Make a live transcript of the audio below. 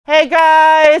Hey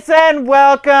guys, and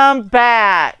welcome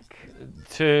back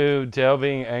to Dale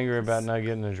being angry about not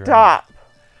getting a drink. Stop.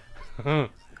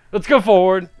 Let's go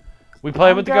forward. We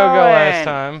played with the go-go last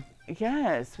time.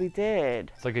 Yes, we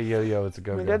did. It's like a yo-yo. It's a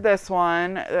go-go. We did this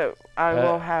one. I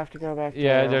will have to go back to.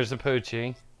 Yeah, there's a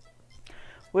Poochie.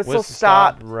 Whistle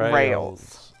stop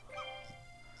rails.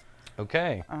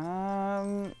 Okay.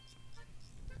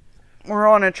 We're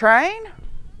on a train?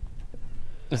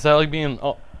 Is that like being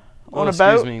on a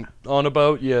boat? Excuse me. On a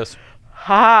boat, yes.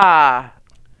 Ha!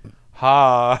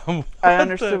 Ha! I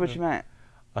understood what you meant.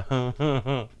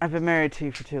 I've been married to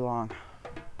you for too long.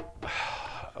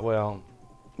 Well.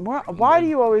 Why do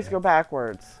you always go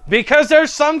backwards? Because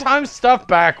there's sometimes stuff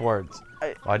backwards.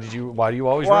 Why do you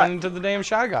always run into the damn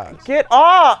Shy Guys? Get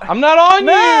off! I'm not on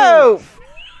Move!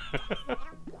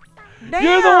 you!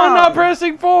 You're the one not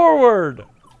pressing forward!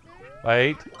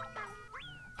 Wait.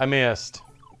 I missed.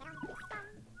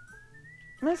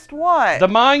 Missed what? The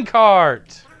mine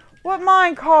cart. What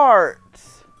mine cart?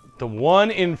 The one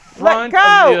in front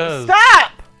of you.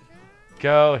 Stop!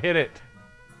 Go, hit it.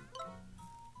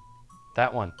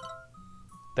 That one.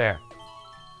 There.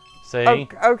 See?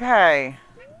 Okay.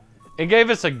 It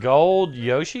gave us a gold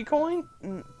Yoshi coin?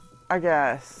 I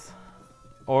guess.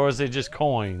 Or was it just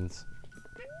coins?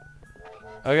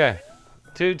 Okay.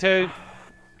 Toot toot.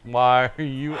 Why are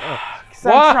you... I'm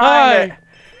trying to...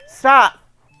 Stop.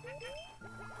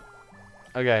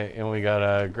 Okay, and we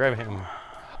gotta grab him.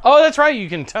 Oh, that's right. You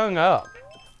can tongue up.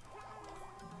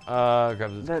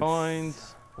 Grab the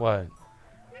coins. What?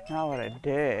 Not what I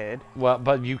did. Well,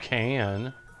 but you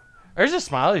can. There's a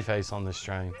smiley face on this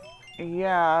train.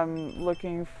 Yeah, I'm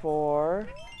looking for...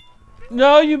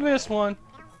 No, you missed one.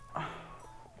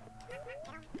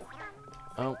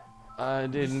 Oh, I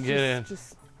didn't get it.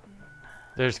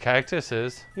 There's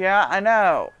cactuses. Yeah, I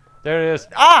know. There it is.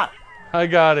 Ah! I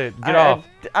got it. Get off.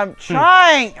 I'm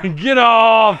trying. Get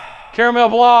off. Caramel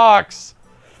blocks.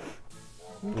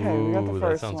 Okay, ooh, we got the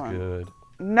first that sounds one. good.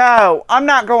 No, I'm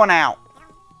not going out.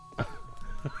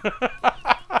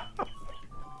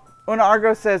 When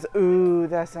Argo says, ooh,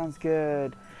 that sounds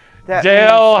good. That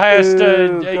Dale has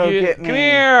go to... get me. Come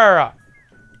here.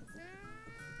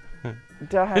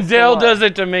 Dale does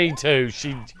it to me, too.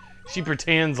 She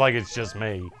pretends like it's just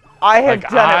me. I have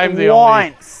done it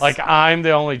once. Like I'm the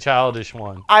only childish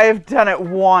one. I have done it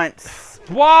once.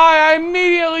 Why? I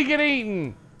immediately get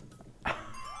eaten.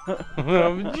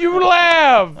 You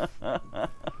laugh.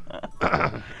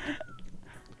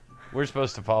 We're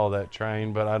supposed to follow that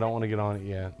train, but I don't want to get on it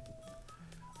yet.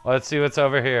 Let's see what's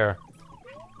over here.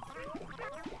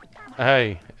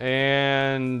 Hey,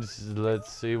 and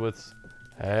let's see what's...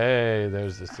 Hey,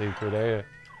 there's the secret area.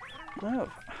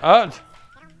 Move.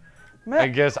 I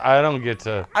guess I don't get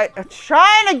to... I'm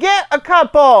trying to get a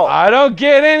couple. I don't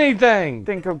get anything.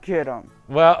 Then go get them.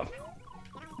 Well,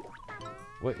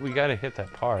 we got to hit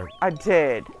that part. I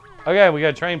did. Okay, we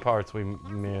got train parts we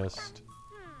missed.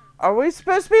 Are we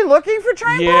supposed to be looking for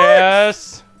train parts?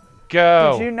 Yes.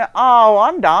 Go. Did you know? Oh,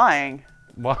 I'm dying.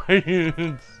 Why?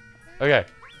 Okay.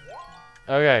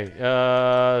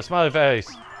 Okay. Smiley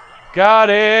face. Got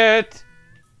it.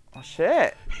 Oh,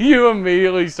 shit. You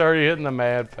immediately started hitting the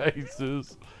mad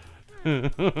faces. Go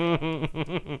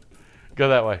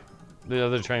that way. The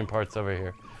other train part's over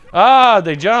here. Ah,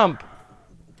 they jump.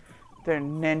 They're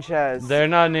ninjas. They're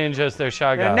not ninjas. They're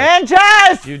Shy Guys. They're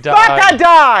ninjas! You died. Fuck, I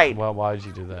died! Well, why did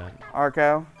you do that?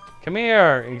 Arco. Come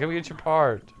here and come get your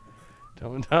part.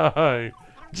 Don't die.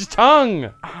 Just tongue.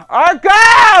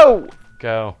 Arco!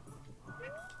 Go.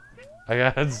 I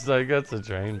got the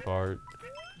train part.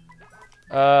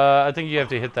 I think you have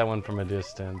to hit that one from a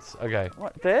distance. Okay.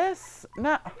 What, this?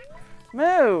 No.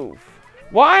 Move.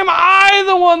 Why am I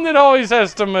the one that always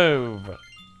has to move?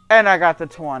 And I got the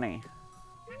 20.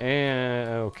 And,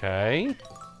 okay.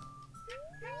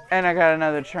 And I got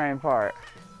another train part.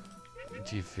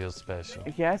 Do you feel special?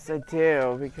 Yes, I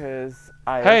do, because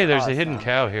I... Hey, there's a hidden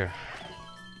cow here.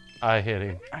 I hit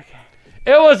him. Okay.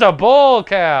 It was a bull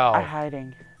cow. I'm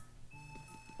hiding.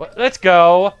 Well, let's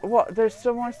go. Well, there's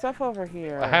still more stuff over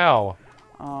here. How?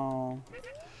 Oh.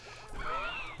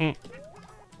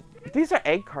 These are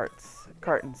egg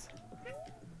cartons.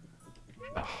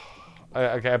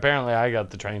 Okay, apparently I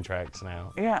got the train tracks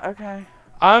now. Yeah, okay.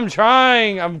 I'm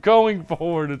trying. I'm going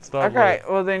forward. It's not okay,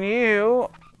 well then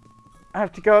you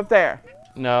have to go up there.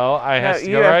 No, I have to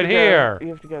go right here. You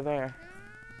have to go there.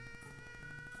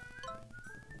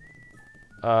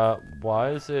 Why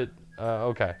is it...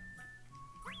 okay.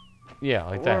 Yeah,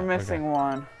 like that. We're missing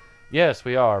one. Yes,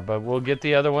 we are, but we'll get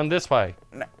the other one this way.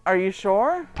 Are you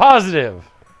sure? Positive.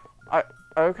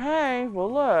 Okay,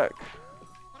 we'll look.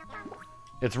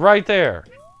 It's right there.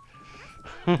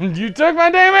 You took my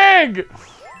damn egg!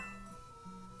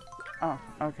 Oh,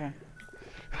 okay.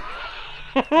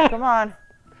 Come on.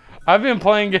 I've been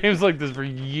playing games like this for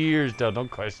years, Del.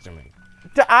 Don't question me.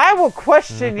 I will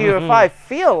question you if I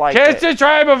feel like Catch it. the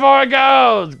train before it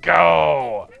goes!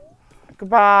 Go!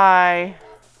 Goodbye.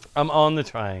 I'm on the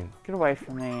train. Get away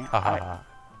from me. Ha ha ha.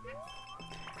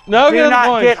 No, Do get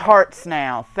not the get hearts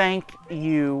now. Thank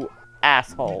you,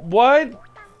 asshole. What?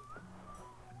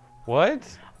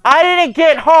 What? I didn't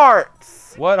get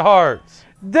hearts. What hearts?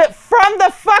 From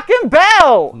the fucking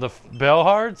bell. The bell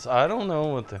hearts? I don't know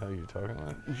what the hell you're talking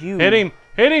about. You Hit him!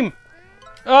 Hit him!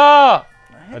 Ah!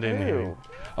 I didn't hit him.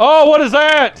 Oh, what is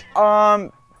that?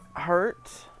 Hurt.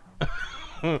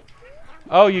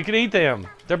 Oh, you can eat them.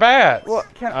 They're bats. Well,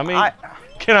 can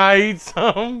I eat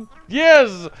some?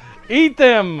 Yes! Eat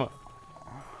them!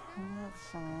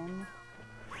 Some.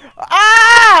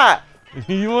 Ah!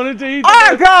 You wanted to eat them?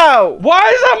 Argo! Why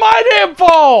is that my damn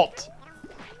fault?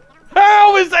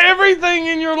 How is everything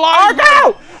in your life?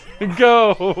 Argo!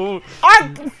 Go!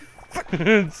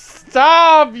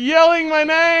 Stop yelling my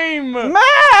name!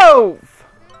 Move!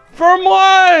 From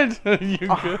what? You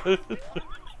good?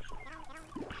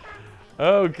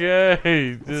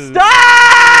 Okay.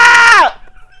 Stop!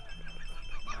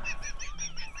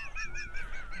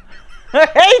 I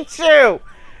hate you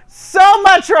so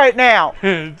much right now.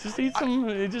 Just eat some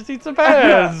pads. Just eat some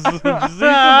pads.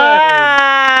 Die,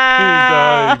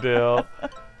 Dale.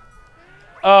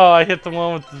 Oh, I hit the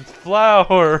one with the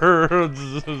flower.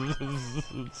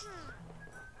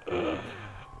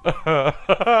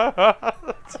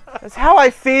 That's how I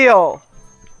feel.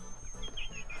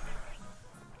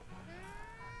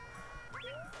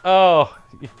 Oh,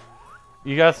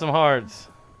 you got some hearts.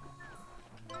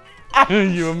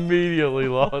 You immediately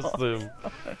lost them.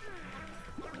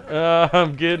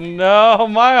 I'm getting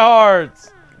my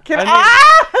hearts.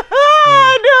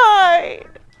 I died.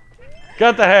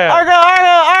 Got the hat. Argo,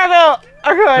 I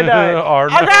died.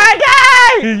 Argo,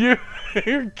 I died.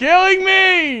 You're killing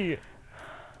me.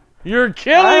 You're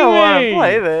killing me. I don't want to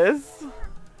play this.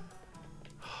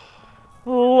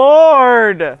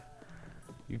 Lord.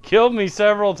 You killed me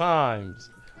several times.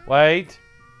 Wait.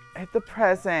 Hit the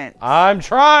present. I'm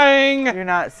trying. You're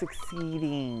not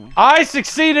succeeding. I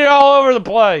succeeded all over the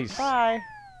place. Bye.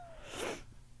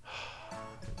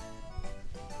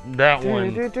 That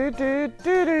one.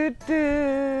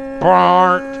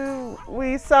 Burnt.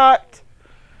 We sucked.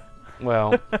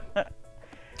 Well,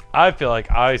 I feel like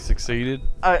I succeeded.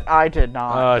 I did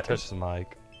not. I touched the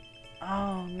mic.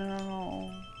 Oh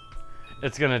no.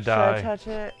 It's gonna Should die. I touch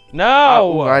it? No.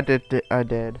 Oh, I did. I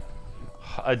did.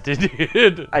 I did. I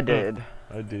did. I did.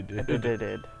 I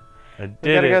did. I We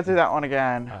did gotta it. go through that one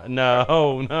again.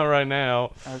 No, not right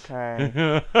now.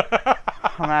 Okay.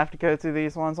 I'm gonna have to go through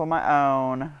these ones on my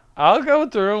own. I'll go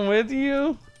through them with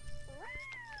you.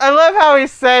 I love how he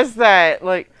says that.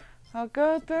 Like, I'll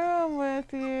go through them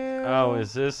with you. Oh,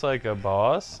 is this like a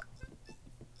boss?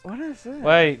 What is this?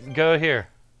 Wait, go here.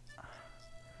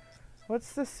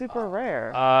 What's the super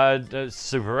rare?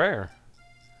 Super rare.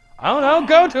 I don't know.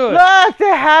 Go to it. Look,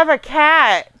 they have a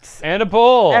cat. And a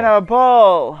bull. And a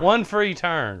bull. One free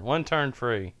turn. One turn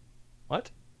free.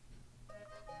 What?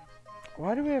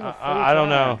 Why do we have a free I don't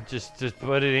turn? know. Just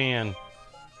put it in.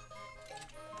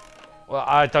 Well,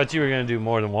 I thought you were gonna do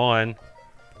more than one.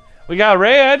 We got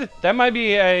red. That might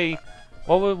be a.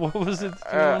 What was it?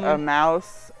 A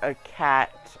mouse, a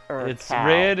cat, or a cow.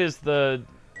 Red is the.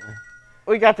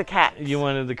 We got the cat. You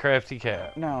wanted the crafty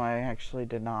cat. No, I actually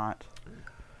did not.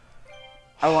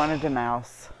 I wanted the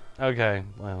mouse. Okay,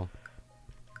 well.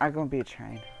 I'm gonna be a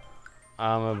train.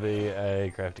 I'm gonna be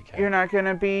a crafty cat. You're not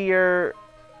gonna be your.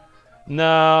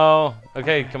 No.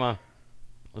 Okay, come on.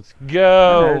 Let's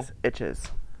go. Nose itches.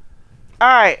 All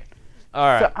right. All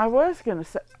right. So I was gonna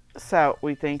say. So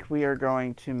we think we are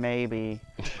going to maybe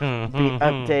be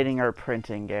updating our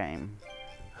printing game.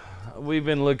 We've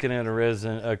been looking at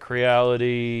a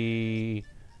Creality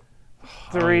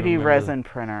 3D resin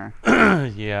printer.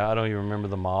 Yeah, I don't even remember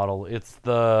the model. It's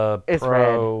the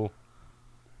Pro red.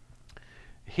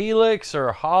 Helix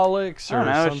or Holix or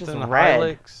know, it's something. just red.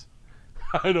 Helix.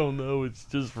 I don't know. It's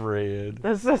just red.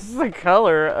 This is the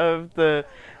color of the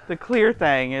clear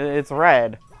thing. It's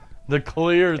red. The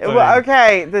clear thing. Well,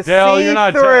 okay, the Dale, you're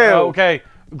not see-through. okay,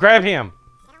 grab him.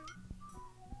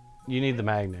 You need the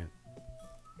magnet.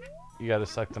 You gotta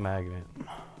suck the magnet.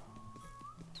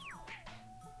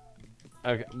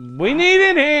 Okay, we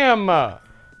needed him. I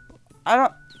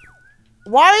don't.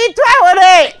 Why are you throwing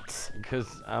it?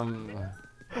 Because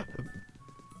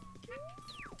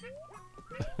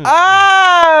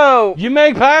Oh! You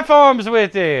make platforms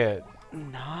with it.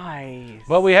 Nice.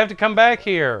 But we have to come back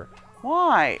here.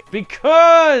 Why?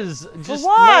 Because! Just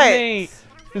what? let me.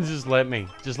 Just let me.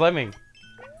 Just let me.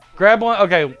 Grab one.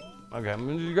 Okay. Okay, I'm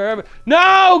gonna just grab it.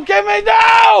 No! Give me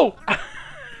no!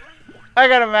 I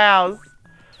got a mouse.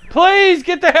 Please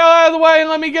get the hell out of the way and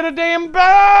let me get a damn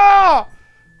ball!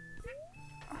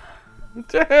 What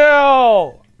the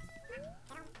hell?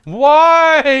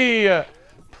 Why?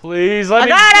 Please let me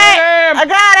got get it! him! I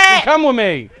got it! Come with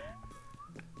me.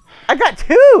 I got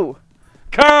 2.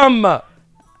 Come!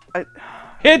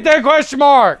 Hit that question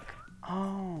mark!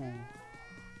 Oh.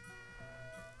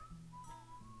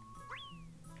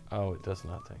 Oh, it does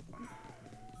nothing.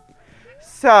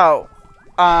 So,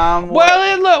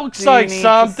 well, it looks like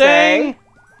something.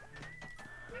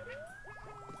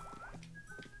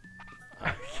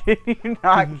 Can you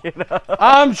not get up?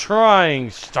 I'm trying.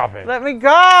 Stop it. Let me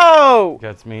go.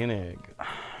 That's me an egg.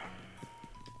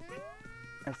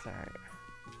 That's alright.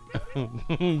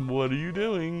 What are you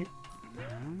doing?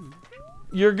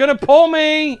 You're gonna pull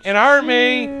me and hurt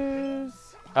me.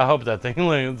 I hope that thing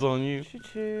lands on you.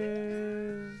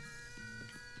 Choose.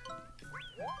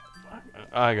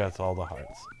 I got all the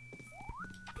hearts.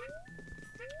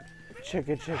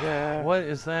 Chugga chugga. What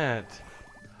is that?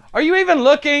 Are you even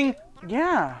looking?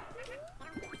 Yeah.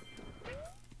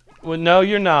 Well, no,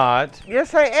 you're not.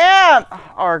 Yes, I am.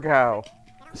 Argo.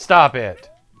 Stop it.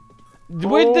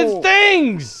 With the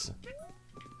things.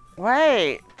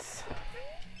 Wait.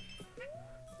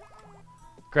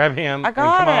 Grab him. I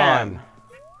got and come him.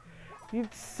 You're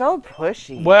so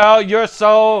pushy. on. Well, you're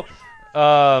so.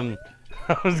 I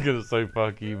was gonna say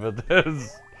fucky, but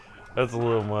that's a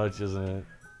little much, isn't it?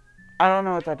 I don't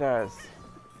know what that does.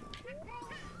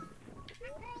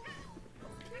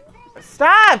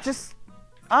 Stop! Just.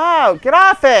 Oh, get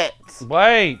off it!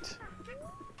 Wait.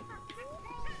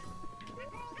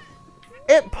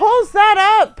 It pulls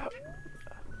that up.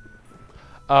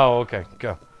 Oh, okay.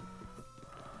 Go.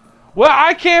 Well,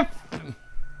 I can't.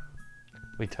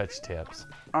 We touched tips.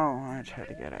 Oh, I tried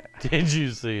to get it. Did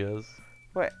you see us?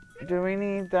 Wait, do we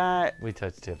need that? We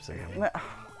touched tips again. No,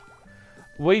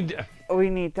 we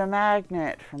need the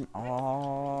magnet from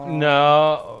all.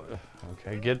 No.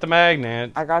 Okay, get the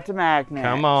magnet. I got the magnet.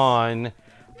 Come on.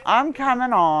 I'm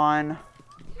coming on.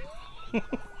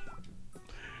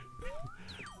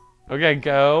 Okay,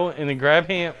 go and then grab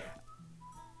him.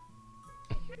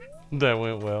 That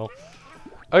went well.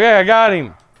 Okay, I got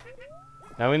him.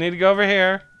 Now we need to go over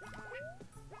here.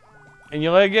 And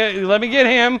you let me get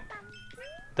him.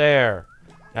 There.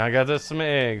 Now I got some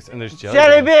eggs and there's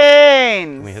jelly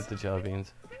beans. Let me hit the jelly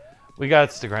beans. We got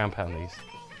to ground pound these.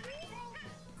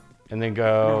 And then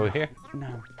go here.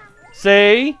 No.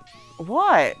 See?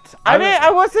 What?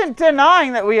 I wasn't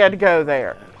denying that we had to go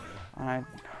there. I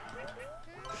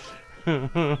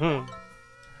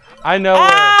know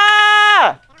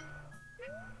Ah!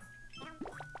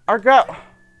 Or go.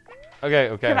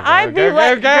 where. Okay. Can I be okay,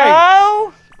 let okay.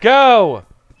 go? Go!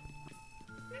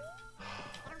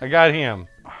 I got him.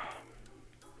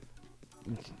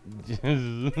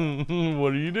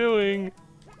 What are you doing?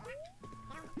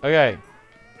 Okay.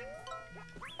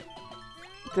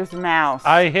 There's a mouse.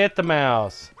 I hit the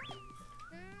mouse.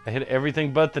 I hit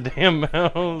everything but the damn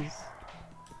mouse.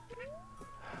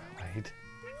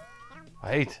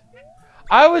 Wait.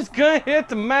 I was gonna hit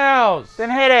the mouse.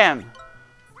 Then hit him.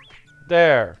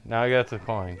 There. Now I got the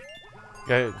coin.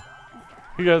 Okay.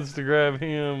 He got to grab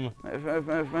him.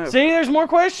 Move. See, there's more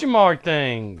question mark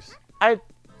things. I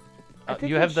think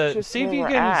You have it's the just see if where you we're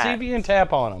can at. see if you can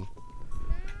tap on them.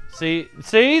 See,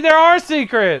 there are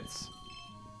secrets.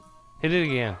 Hit it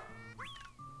again.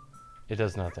 It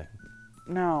does nothing.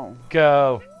 No.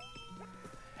 Go.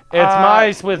 It's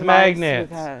mice with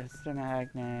magnets. With the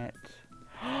magnet.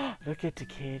 Look at the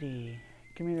kitty.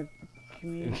 Give me.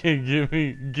 give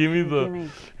me the. Gimme.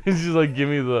 It's just like give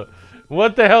me the.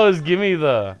 What the hell is give me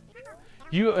the?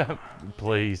 You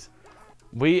please.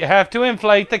 We have to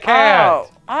inflate the cat.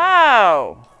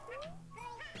 Oh.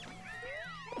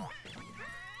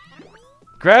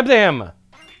 Grab them.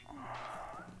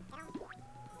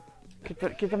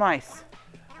 Get the mice.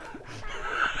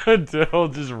 Adele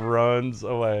just runs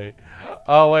away.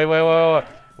 Oh wait.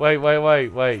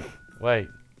 Wait.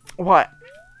 What?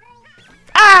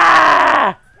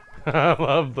 Ah! I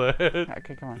love that.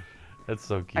 Okay, come on. That's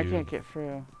so cute. I can't get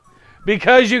through.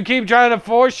 Because you keep trying to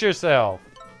force yourself.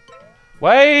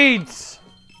 Wait!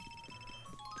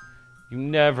 You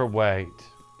never wait.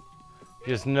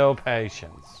 Just no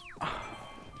patience.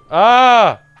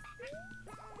 Ah!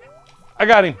 I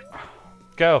got him.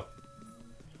 Go.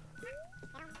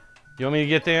 You want me to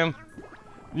get them?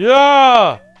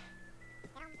 Yeah!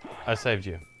 I saved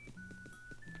you.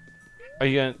 Are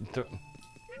you gonna...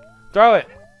 Throw it.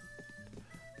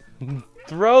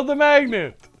 Throw the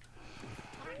magnet.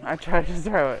 I tried to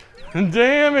throw it.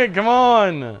 Damn it, come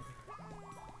on.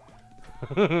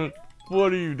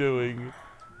 What are you doing?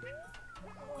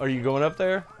 Are you going up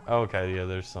there? Oh, okay, yeah,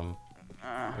 there's some.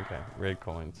 Okay, red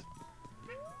coins.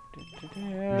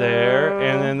 There,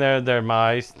 and then there are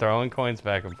mice throwing coins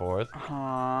back and forth.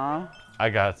 Huh. I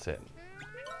got it.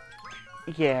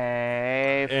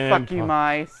 Yay. And fuck you,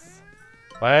 mice.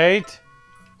 Wait.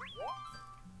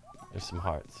 There's some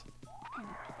hearts.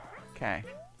 Okay.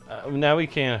 Now we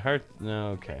can't hurt. No,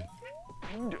 okay.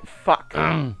 Fuck.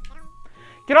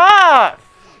 Get off!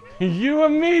 You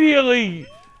immediately.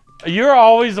 You're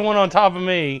always the one on top of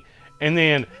me, and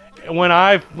then when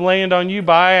I land on you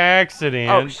by accident.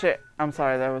 Oh shit! I'm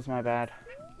sorry. That was my bad.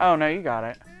 Oh no, you got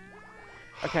it.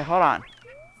 Okay, hold on.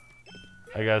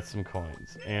 I got some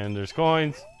coins, and there's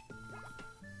coins.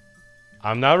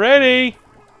 I'm not ready.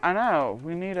 I know.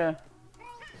 We need a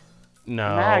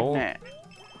No. magnet.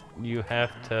 You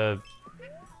have to.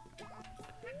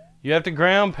 You have to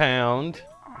ground pound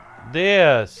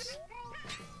this.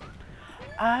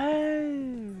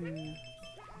 Oh.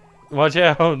 Watch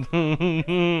out.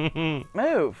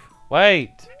 Move.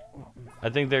 Wait. I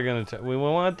think they're gonna. We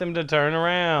want them to turn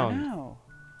around. No.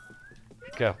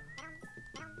 Go.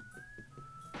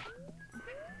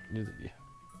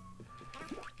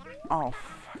 Oh,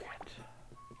 fuck it.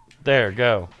 There,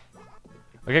 go.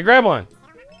 Okay, grab one.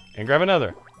 And grab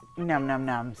another. Num num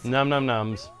nums. Num num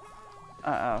nums.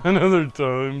 Uh-oh. Another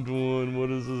timed one. What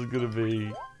is this gonna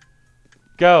be?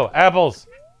 Go, apples.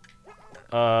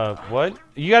 What?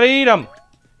 You gotta eat them.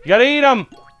 You gotta eat them.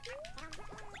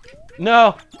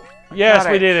 No. Yes,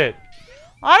 we did it.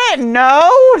 I didn't know.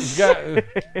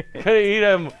 Gotta eat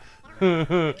them.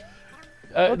 Well,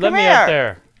 let me here. up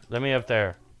there. Let me up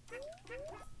there.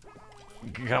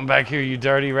 Come back here, you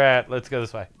dirty rat. Let's go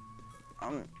this way.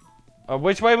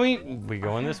 Which way we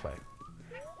going this way?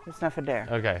 There's nothing there.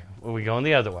 Okay, well, we going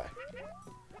the other way.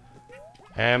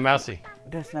 And mousy.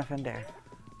 There's nothing there.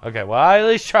 Okay, well, I at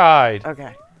least tried.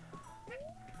 Okay.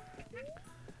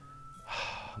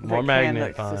 More That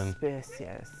magnet can look fun.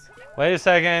 suspicious. Wait a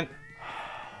second.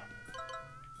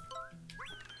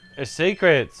 There's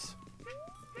secrets.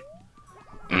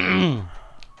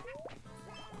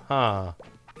 Huh.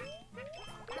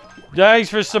 Thanks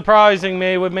for surprising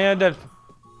me with Manda.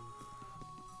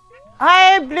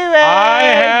 I blew it. I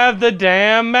have the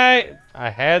damn I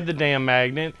had the damn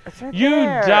magnet. It's right You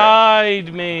there.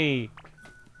 died me.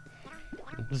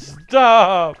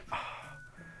 Stop.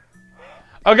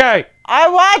 Okay. I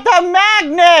want the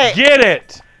magnet. Get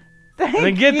it. Thank And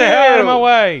then get you. the hell out of my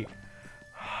way.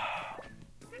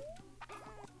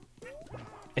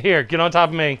 Here, get on top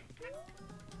of me.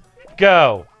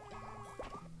 Go.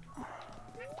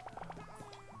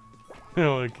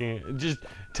 No, I can't. Just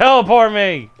teleport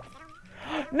me.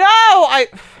 No,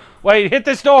 Wait, hit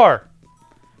this door.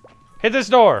 Hit this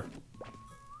door.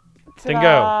 Then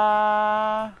go.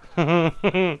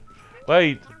 Ta-da.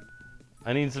 Wait.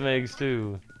 I need some eggs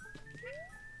too.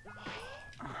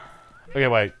 Okay,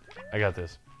 wait. I got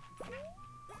this.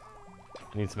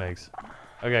 I need some eggs.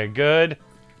 Okay, good.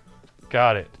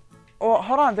 Got it. Oh,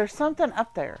 hold on. There's something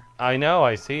up there. I know,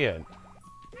 I see it.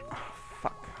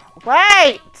 Fuck.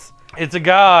 Wait. It's a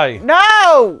guy.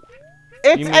 No.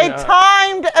 It's You mean, a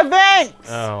timed event.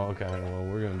 Oh, okay. Well,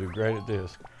 we're gonna do great at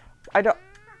this. I don't.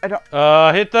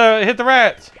 Hit the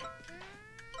rats.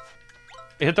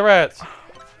 Hit the rats.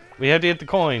 We have to hit the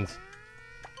coins.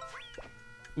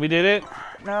 We did it?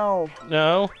 No.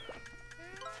 No.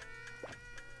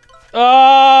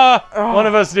 Ah! Oh. One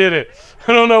of us did it.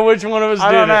 I don't know which one of us did it.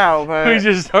 I don't know, but We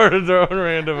just started throwing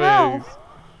random No. eggs.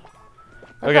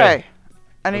 Okay.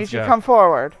 I need Let's you to go. come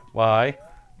forward. Why?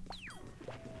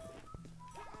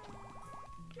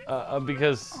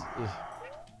 Because...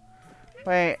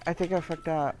 Wait, I think I fucked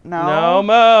up. No. No,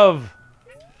 move!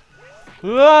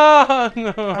 Ah, no.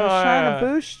 I was trying to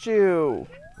boost you.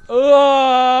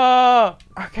 Ah!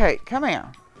 Okay, come here.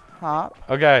 Hop.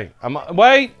 Okay,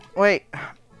 wait! Wait.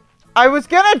 I was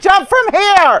gonna jump from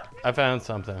here! I found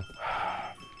something.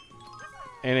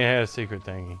 And it had a secret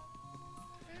thingy. And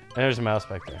there's a mouse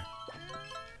back there.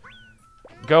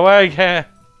 Go away, cat!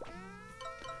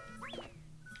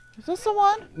 Is this the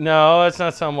one? No, that's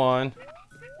not someone.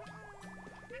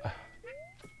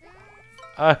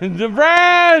 The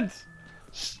rats!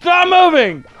 Stop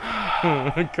moving!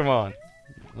 Come on.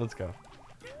 Let's go.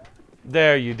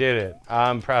 There, you did it.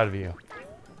 I'm proud of you.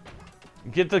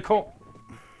 Get the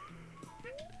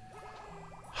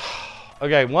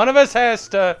Okay, one of us has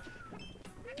to...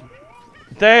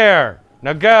 There!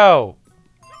 Now go!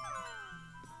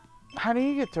 How do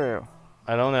you get through?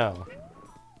 I don't know.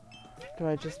 Do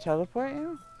I just teleport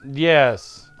you?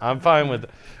 Yes, I'm fine with it.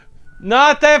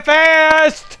 Not that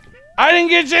fast! I didn't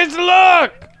get a chance to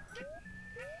look!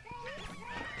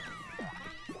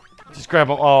 Just grab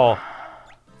them all.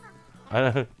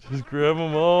 Just grab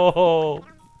them all.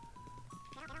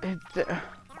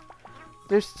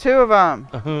 There's 2 of them.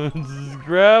 Just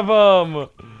grab them.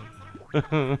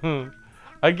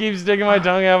 I keep sticking my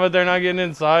tongue out, but they're not getting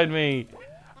inside me.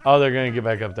 Oh, they're gonna get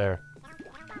back up there.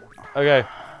 Okay.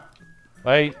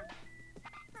 Wait.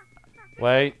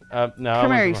 Wait. No.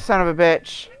 Come here, you son of a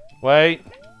bitch. Wait.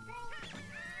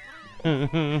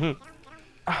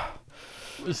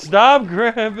 Stop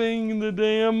grabbing the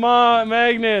damn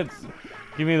magnets.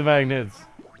 Give me the magnets.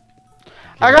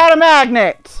 I got a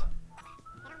magnet.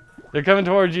 They're coming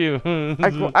towards you.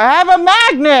 I have a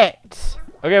magnet.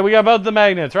 Okay, we got both the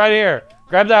magnets right here.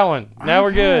 Grab that one. Now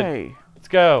we're good. Let's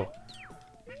go.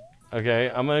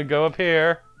 Okay, I'm gonna go up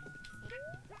here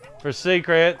for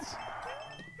secrets.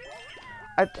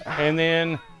 And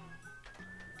then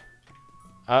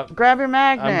grab your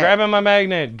magnet. I'm grabbing my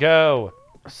magnet. Go.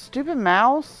 Stupid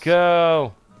mouse.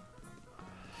 Go.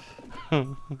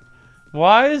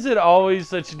 Why is it always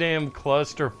such a damn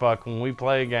clusterfuck when we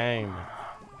play a game?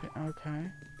 Okay.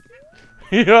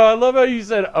 You know, I love how you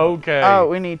said okay. Oh,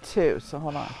 we need 2, so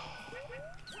hold on.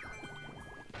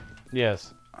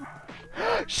 Yes.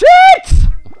 Shit!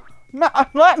 No,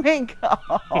 let me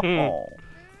go.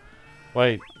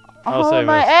 Wait. I'll All save of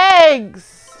my us.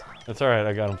 eggs. That's alright,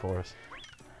 I got them for us.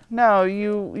 No,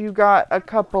 you got a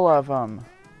couple of them.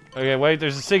 Okay, wait,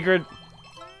 there's a secret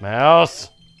mouse.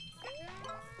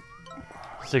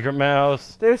 Secret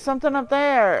mouse. There's something up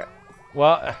there.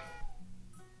 Well,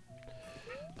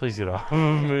 please get off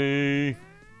of me.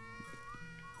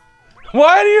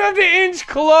 Why do you have to inch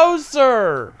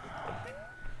closer?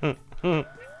 No!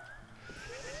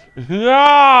 Oh,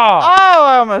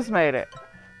 I almost made it.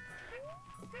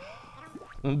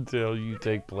 Until you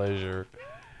take pleasure.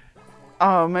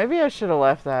 Oh, maybe I should have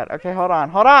left that. Okay, hold on.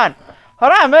 Hold on.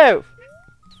 Hold on, move.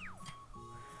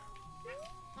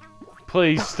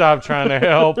 Please stop trying to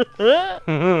help.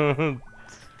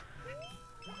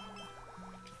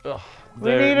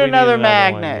 We need another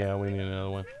magnet. Yeah, we need another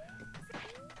one.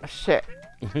 Shit.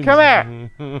 Come here.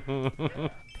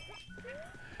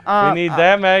 We need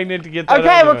that magnet to get that.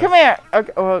 Okay, well, come here.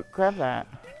 Okay, well, grab that.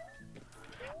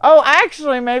 Oh,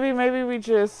 actually, maybe we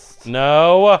just.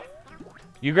 No.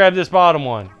 You grab this bottom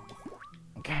one.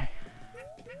 Okay.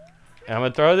 And I'm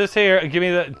gonna throw this here. Give me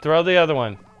the. Throw the other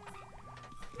one.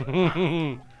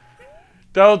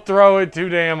 Don't throw it too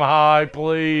damn high,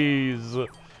 please.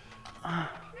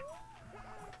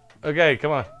 Okay,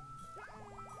 come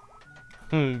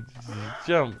on.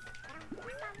 Jump.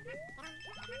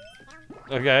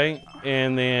 Okay,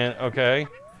 and then, okay.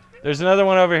 There's another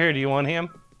one over here. Do you want him?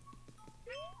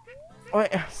 Wait,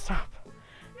 stop.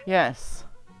 Yes.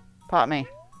 Pop me.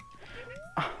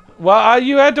 Well,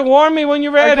 you have to warn me when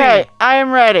you're ready. Okay, I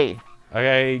am ready.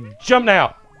 Okay, jump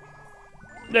now.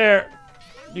 There.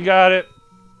 You got it.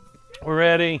 We're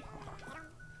ready.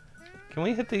 Can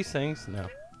we hit these things? No.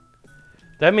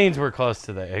 That means we're close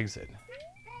to the exit.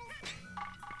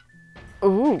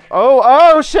 Ooh.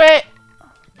 Oh, shit.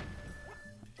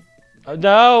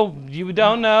 No, you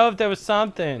don't know if there was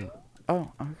something. Oh,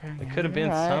 okay. It could have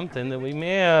been something that we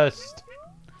missed.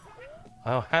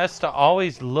 Oh, has to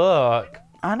always look.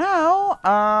 I know.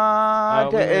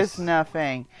 There is missed.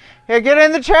 nothing. Here, get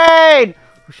in the train.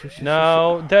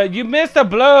 No, you missed a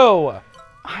blue.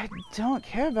 I don't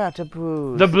care about the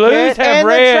blues. The blues get have in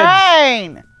red. The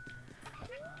train.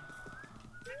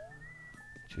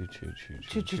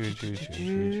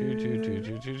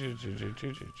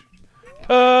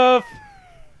 Puff.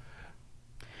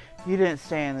 You didn't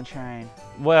stay in the train.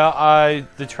 Well,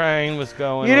 the train was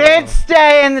going. You didn't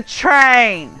stay in the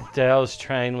train. Dale's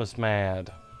train was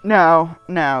mad. No.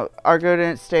 Argo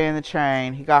didn't stay in the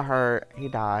train. He got hurt. He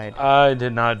died. I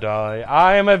did not die.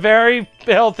 I am a very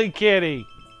healthy kitty.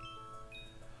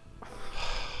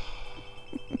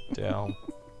 Dale.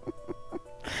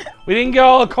 We didn't get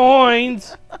all the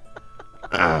coins.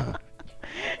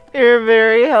 You're a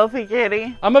very healthy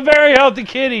kitty. I'm a very healthy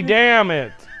kitty, damn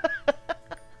it.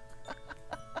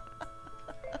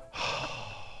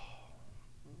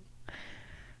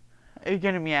 Are you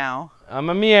gonna meow? I'm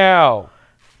a meow.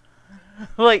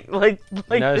 like No,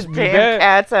 the damn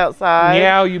cats outside.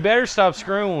 Meow, you better stop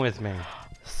screwing with me.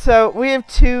 So we have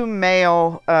 2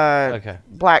 male Okay.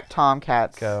 black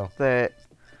tomcats Go. that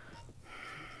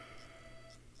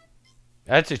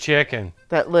That's a chicken.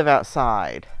 live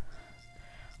outside.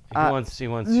 He wants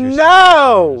your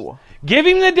No! Give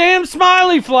him the damn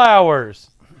smiley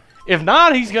flowers. If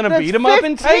not, he's gonna beat him up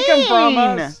and take him from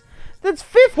us. That's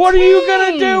 15. What are you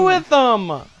gonna do with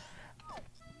them?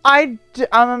 I'm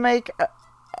gonna make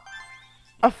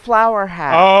a flower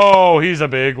hat. Oh, he's a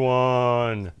big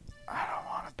one. I don't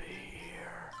want to be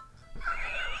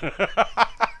here.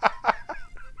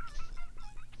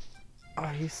 Oh,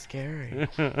 he's scary.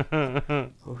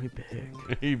 Oh, he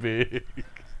big. He big.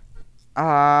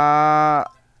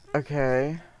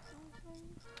 Okay.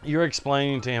 You're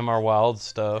explaining to him our wild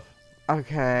stuff.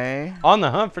 Okay. On the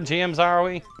hunt for gems, are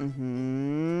we?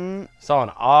 Mm-hmm. Saw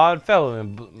an odd fellow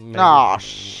in... Oh,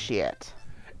 shit.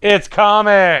 It's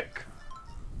Kamek.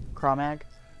 Cromag?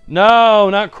 No,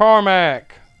 not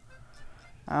Cormac.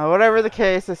 Whatever the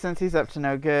case, since he's up to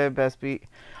no good, best beat.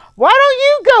 Why don't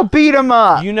you go beat him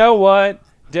up? You know what,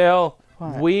 Del?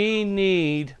 What? We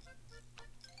need...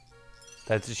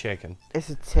 That's a chicken. It's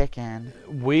a chicken.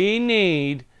 We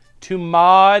need to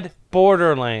mod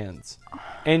Borderlands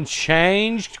and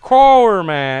change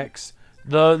Cormax,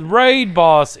 the raid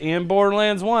boss in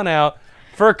Borderlands 1 out,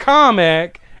 for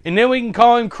Kamek, and then we can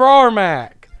call him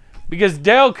Cormac. Because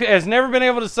Del has never been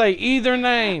able to say either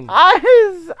name.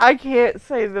 I can't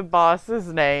say the boss's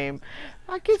name.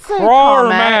 I can say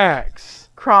Cormax.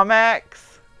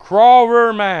 Cromax.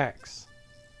 Crormax.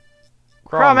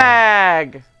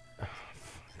 Cromag.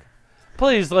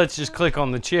 Please, let's just click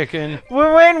on the chicken.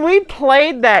 When we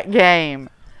played that game,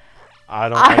 I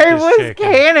don't like I this was chicken.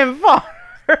 cannon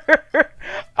fodder.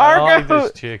 I don't like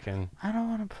this chicken. I don't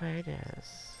want to play this.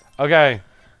 Okay.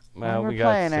 Well, We're we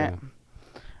got playing to. it.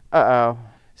 Uh-oh.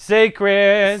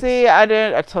 Secret. See,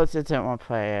 I told you I didn't want to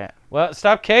play it. Well,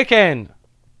 stop kicking.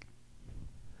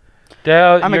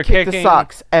 Del, I'm you're going to kick kicking. the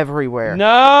socks everywhere.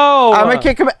 No. I'm going to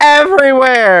kick them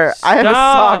everywhere. Stop. I have a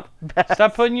sock bag.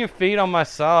 Stop putting your feet on my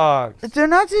socks. They're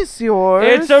not just yours.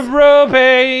 It's a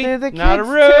ruby. They're the Not a kids'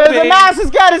 ruby. too. The mouse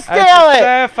has got to steal That's a it.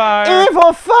 sapphire.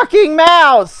 Evil fucking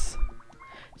mouse.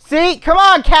 See? Come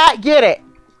on, cat. Get it.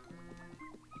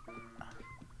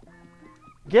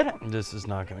 Get it. This is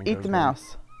not going to go Eat the good.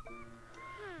 mouse.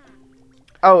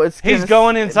 Oh, it's He's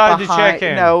going inside the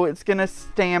chicken. No, it's going to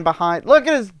stand behind. Look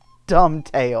at his dumb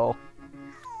tail.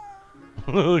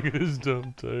 Look at his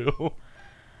dumb tail.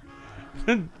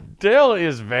 Dale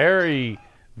is very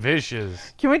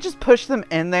vicious. Can we just push them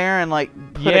in there and like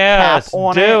put a Yes, cap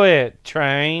on do it? it,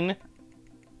 train.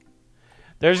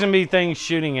 There's going to be things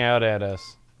shooting out at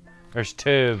us. There's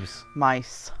tubes.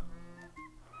 Mice.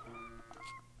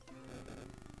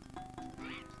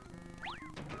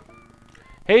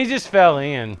 He just fell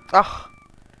in. Ugh.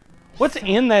 What's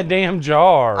in that damn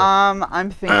jar?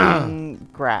 I'm thinking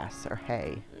grass or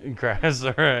hay. Grass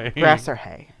or hay? Grass or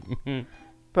hay.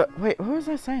 But wait, what was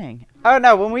I saying? Oh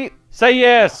no, when we... Say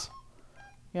yes.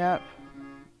 Yep.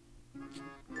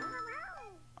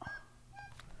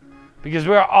 Because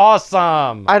we're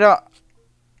awesome. I don't...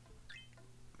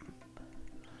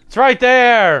 It's right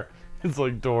there. It's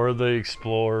like Dora the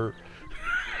Explorer.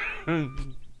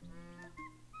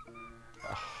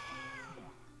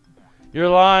 You're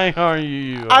lying, aren't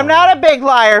you? I'm not a big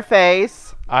liar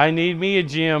face. I need me a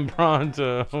gem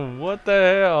pronto. What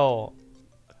the hell?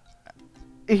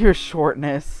 Your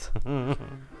shortness.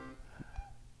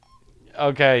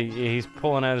 Okay, he's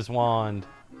pulling out his wand.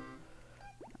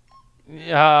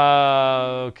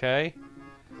 Okay.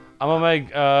 I'm gonna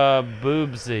make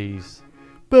boobsies.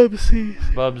 Bubsies.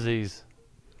 Bubsies.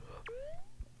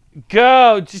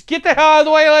 Go! Just get the hell out of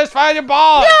the way. Let's find your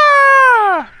ball.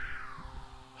 Yeah!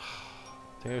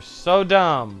 They're so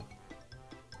dumb.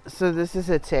 So this is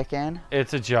a chicken.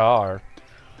 It's a jar.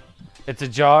 It's a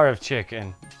jar of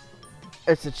chicken.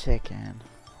 It's a chicken.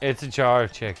 It's a jar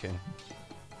of chicken.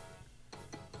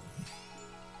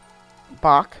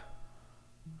 Bach.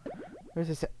 Where's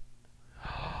this?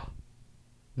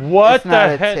 What It's the not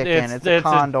a heck? chicken, it's a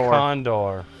condor. A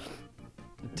condor.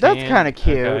 That's kind of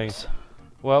cute. Okay.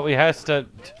 Well, we has to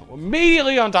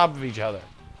immediately on top of each other.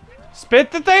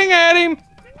 Spit the thing at him.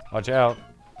 Watch out.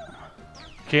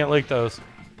 Can't lick those.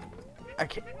 I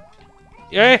can't.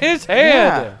 Yeah, his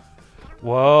head. Yeah.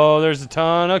 Whoa, there's a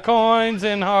ton of coins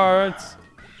and hearts.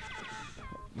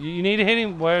 You need to hit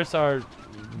him. Where's our...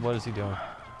 What is he doing?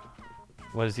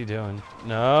 What is he doing?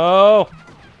 No.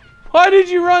 Why did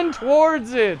you run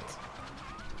towards it?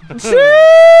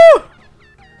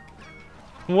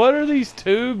 What are these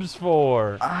tubes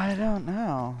for? I don't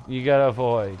know. You gotta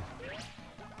avoid.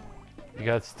 You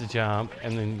got to jump,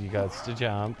 and then you got to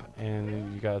jump, and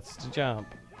then you got to jump.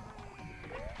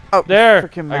 Oh, there!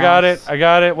 frickin' I got it. mouse. I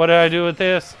got it. What did I do with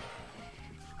this?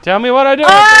 Tell me what I do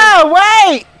with Oh,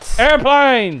 wait! this.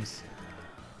 Airplanes!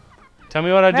 Tell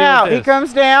me what I do Now, with this. he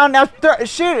comes down. Now,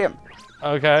 shoot him.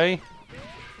 Okay.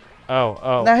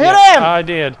 Oh. Now hit yeah, him! I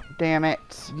did. Damn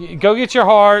it. Go get your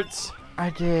hearts. I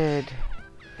did.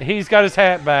 He's got his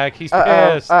hat back. He's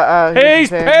Uh-oh. pissed. Uh-oh. He's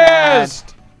very mad.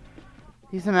 pissed!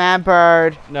 He's a mad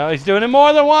bird. No, he's doing it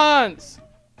more than once.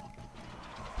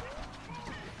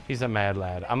 He's a mad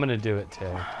lad. I'm gonna do it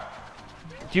too.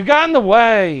 You got in the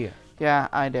way. Yeah,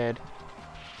 I did.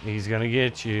 He's gonna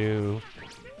get you.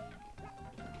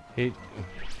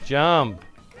 Jump.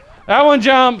 That one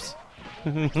jumps.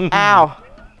 Ow.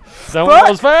 That one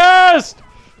goes fast.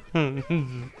 I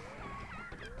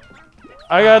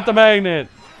got the magnet.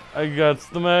 I got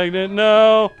the magnet.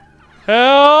 No.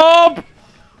 Help.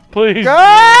 Please.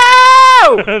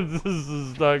 Go! This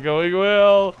is not going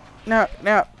well. No.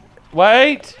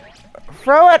 Wait.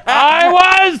 Throw it.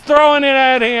 I was throwing it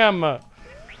at him.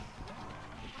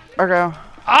 Okay.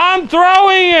 I'm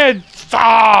throwing it.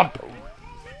 Stop.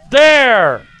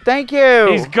 There. Thank you.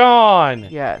 He's gone.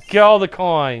 Yes. Get all the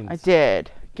coins. I did.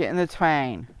 Get in the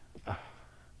train.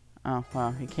 Oh,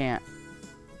 well, you can't.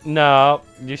 No,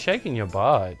 you're shaking your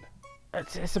butt.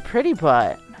 It's a pretty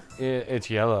butt. It's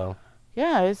yellow.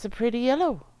 Yeah, it's a pretty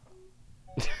yellow.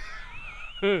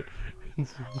 I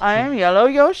am yellow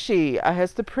Yoshi. I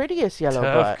has the prettiest yellow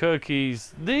Tough butt.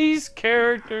 cookies. These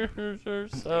characters are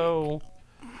so...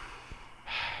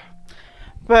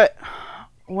 But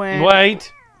when...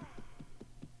 Wait.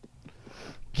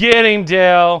 Get him,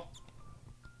 Dale.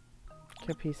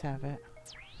 Your piece have it.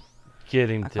 Get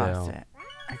him, I got Dale. it.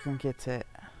 I can get it.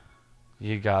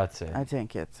 You got it. I didn't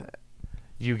get it.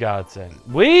 You got it.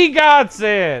 We got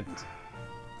it.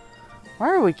 Why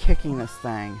are we kicking this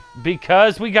thing?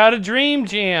 Because we got a dream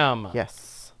gem.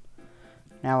 Yes.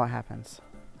 Now what happens?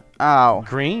 Oh.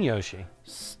 Green Yoshi.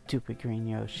 Stupid green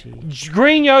Yoshi.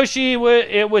 Green Yoshi,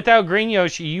 without Green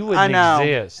Yoshi, you wouldn't I know.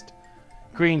 exist.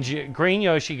 Green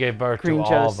Yoshi gave birth Green to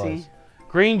all of Josie. us.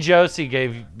 Green Josie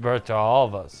gave birth to all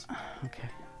of us. Okay.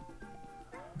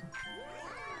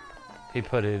 He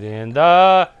put it in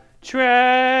the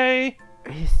tray.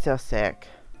 He's still sick.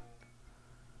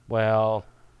 Well,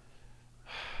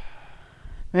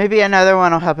 Maybe another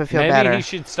one will help it feel maybe better. he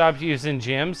should stop using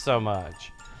gems so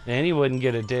much. Then he wouldn't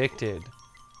get addicted.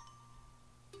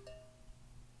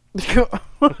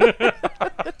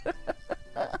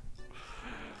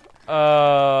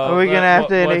 Are we gonna have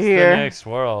to end it what's here? the next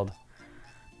world?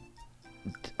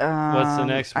 What's the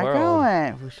next I'm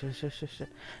world? going.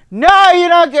 No, you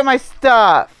don't get my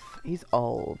stuff. He's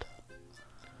old.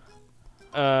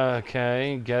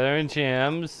 Okay, gathering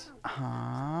gems.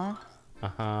 Huh?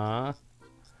 Uh-huh.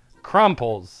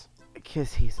 Crumples.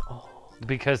 Because he's old.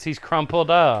 Because he's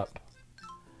crumpled up.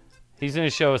 He's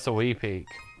gonna show us a wee peek.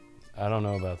 I don't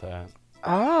know about that.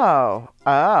 Oh.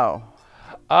 Oh.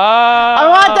 I I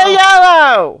want the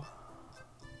yellow!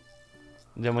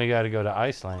 Then we gotta go to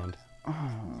Iceland.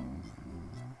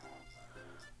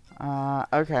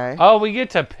 Okay. Oh, we get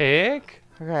to pick?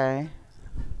 Okay.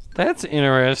 That's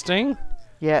interesting.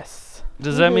 Yes.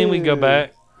 Does that mean we go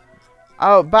back?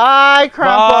 Oh, bye,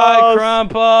 Crumples! Bye,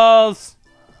 Crumples!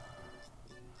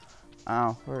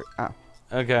 Oh,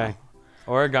 Okay.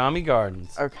 Origami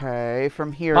Gardens. okay.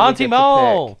 From here, Monty we get to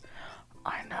Mole! pick.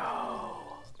 I know.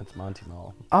 It's Monty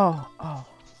Mole. Oh.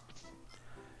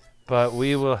 But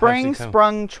we will Spring have to come...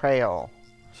 Sprung Trail.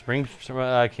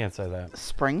 I can't say that.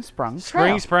 Spring Sprung Trail.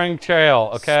 Spring Sprung Trail,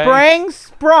 okay? Spring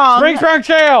Sprung. Spring Sprung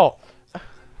Trail!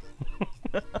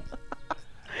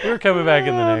 We're coming back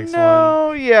in the next one.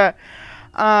 No, yeah.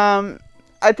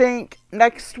 I think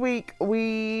next week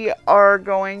we are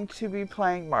going to be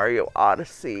playing Mario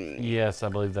Odyssey. Yes, I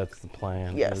believe that's the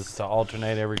plan. Yes. Is to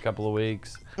alternate every couple of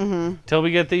weeks. Mm-hmm. Till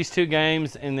we get these two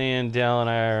games, and then Dell and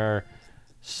I are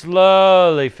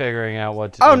slowly figuring out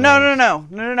what to do. Oh, no. Oh,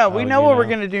 We you know what we're know.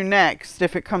 going to do next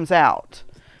if it comes out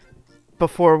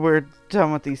before we're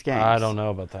done with these games. I don't know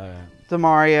about that. The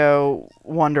Mario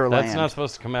Wonderland. That's not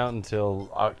supposed to come out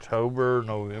until October,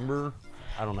 November.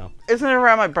 I don't know. Isn't it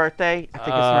around my birthday? I think it's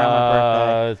around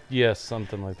my birthday. Yes,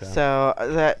 something like that. So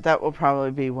that will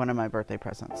probably be one of my birthday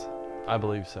presents. I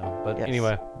believe so. But Yes.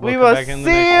 anyway, We we'll will come back in see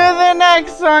the you next one. in the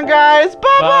next one, guys.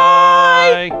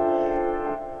 Bye-bye! Bye.